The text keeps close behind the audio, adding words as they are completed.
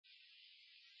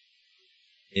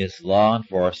Is law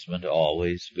enforcement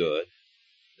always good?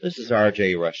 This is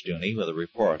R.J. Rushdoony with a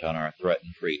report on our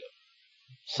threatened freedom.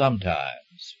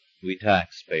 Sometimes we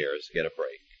taxpayers get a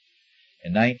break.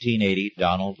 In 1980,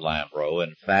 Donald Lambro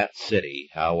in Fat City,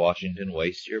 How Washington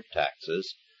Wastes Your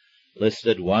Taxes,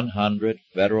 listed 100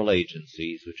 federal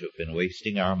agencies which have been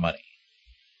wasting our money.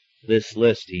 This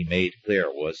list, he made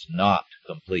clear, was not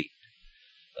complete.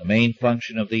 The main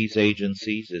function of these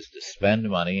agencies is to spend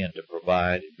money and to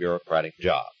provide bureaucratic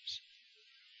jobs.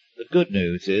 The good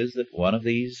news is that one of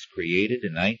these, created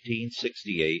in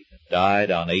 1968,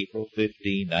 died on April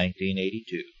 15,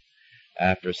 1982,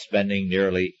 after spending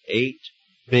nearly $8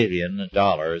 billion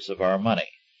of our money.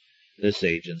 This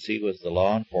agency was the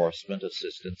Law Enforcement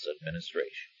Assistance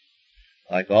Administration.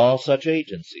 Like all such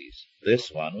agencies,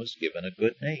 this one was given a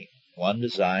good name, one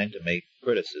designed to make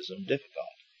criticism difficult.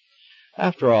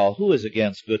 After all, who is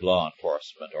against good law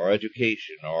enforcement, or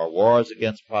education, or wars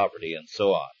against poverty, and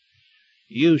so on?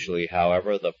 Usually,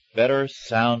 however, the better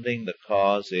sounding the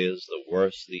cause is, the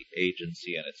worse the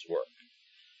agency and its work.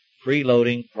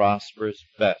 Freeloading prospers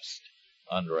best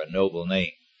under a noble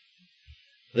name.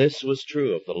 This was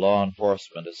true of the Law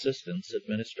Enforcement Assistance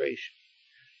Administration.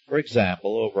 For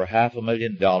example, over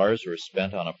 $500,000 were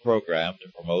spent on a program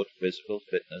to promote physical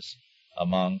fitness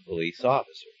among police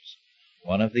officers.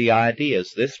 One of the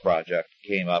ideas this project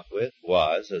came up with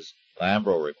was, as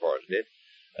Lambro reported it,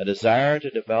 a desire to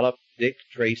develop Dick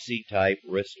Tracy-type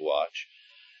wristwatch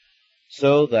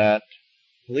so that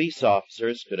police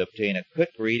officers could obtain a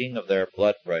quick reading of their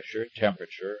blood pressure,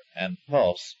 temperature, and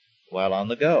pulse while on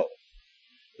the go.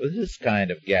 With this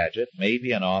kind of gadget,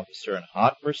 maybe an officer in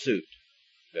hot pursuit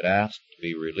could ask to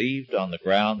be relieved on the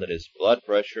ground that his blood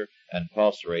pressure and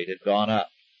pulse rate had gone up.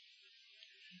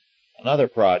 Another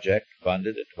project,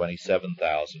 funded at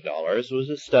 $27,000, was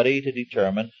a study to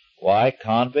determine why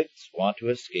convicts want to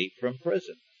escape from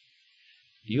prison.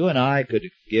 You and I could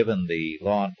have given the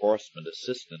Law Enforcement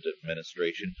Assistance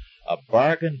Administration a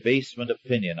bargain basement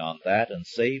opinion on that and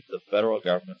saved the federal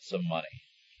government some money.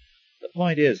 The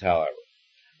point is, however,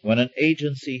 when an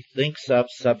agency thinks up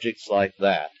subjects like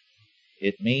that,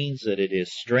 it means that it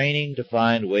is straining to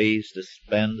find ways to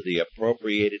spend the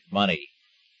appropriated money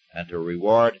and to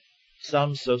reward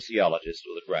some sociologist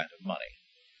with a grant of money.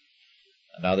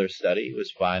 Another study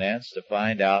was financed to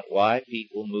find out why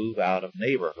people move out of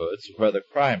neighborhoods where the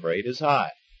crime rate is high.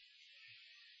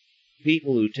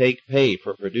 People who take pay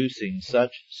for producing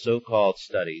such so-called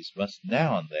studies must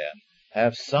now and then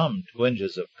have some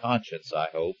twinges of conscience, I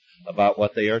hope, about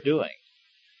what they are doing.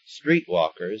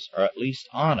 Streetwalkers are at least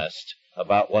honest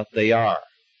about what they are.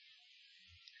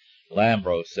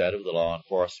 Lambro said of the Law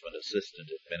Enforcement Assistance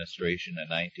Administration in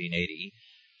 1980,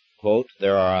 quote,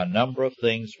 "There are a number of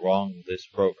things wrong with this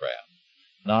program,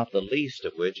 not the least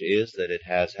of which is that it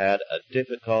has had a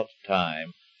difficult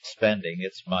time spending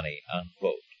its money,"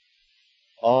 unquote.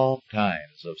 All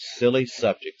kinds of silly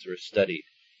subjects were studied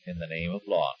in the name of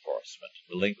law enforcement,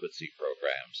 delinquency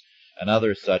programs, and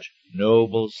other such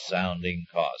noble-sounding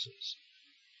causes.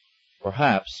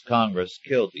 Perhaps Congress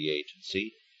killed the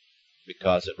agency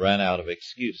because it ran out of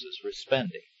excuses for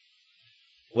spending.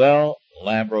 Well,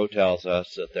 Lambro tells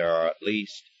us that there are at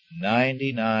least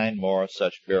 99 more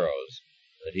such bureaus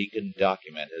that he can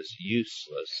document as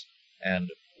useless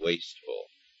and wasteful.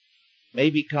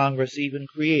 Maybe Congress even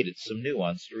created some new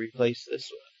ones to replace this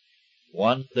one.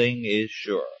 One thing is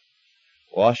sure.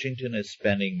 Washington is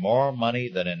spending more money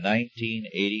than in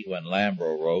 1980 when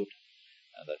Lambro wrote,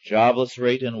 and the jobless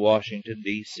rate in Washington,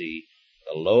 D.C.,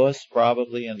 the lowest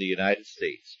probably in the United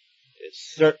States, is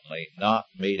certainly not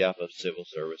made up of civil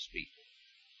service people.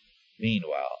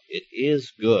 Meanwhile, it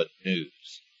is good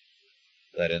news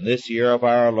that in this year of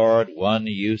our Lord, one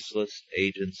useless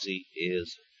agency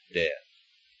is dead.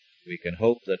 We can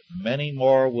hope that many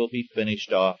more will be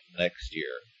finished off next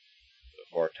year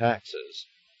before taxes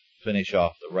finish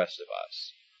off the rest of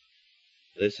us.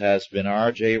 This has been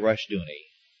R.J. Rushdoony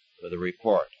with a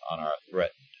report on our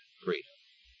threatened freedom.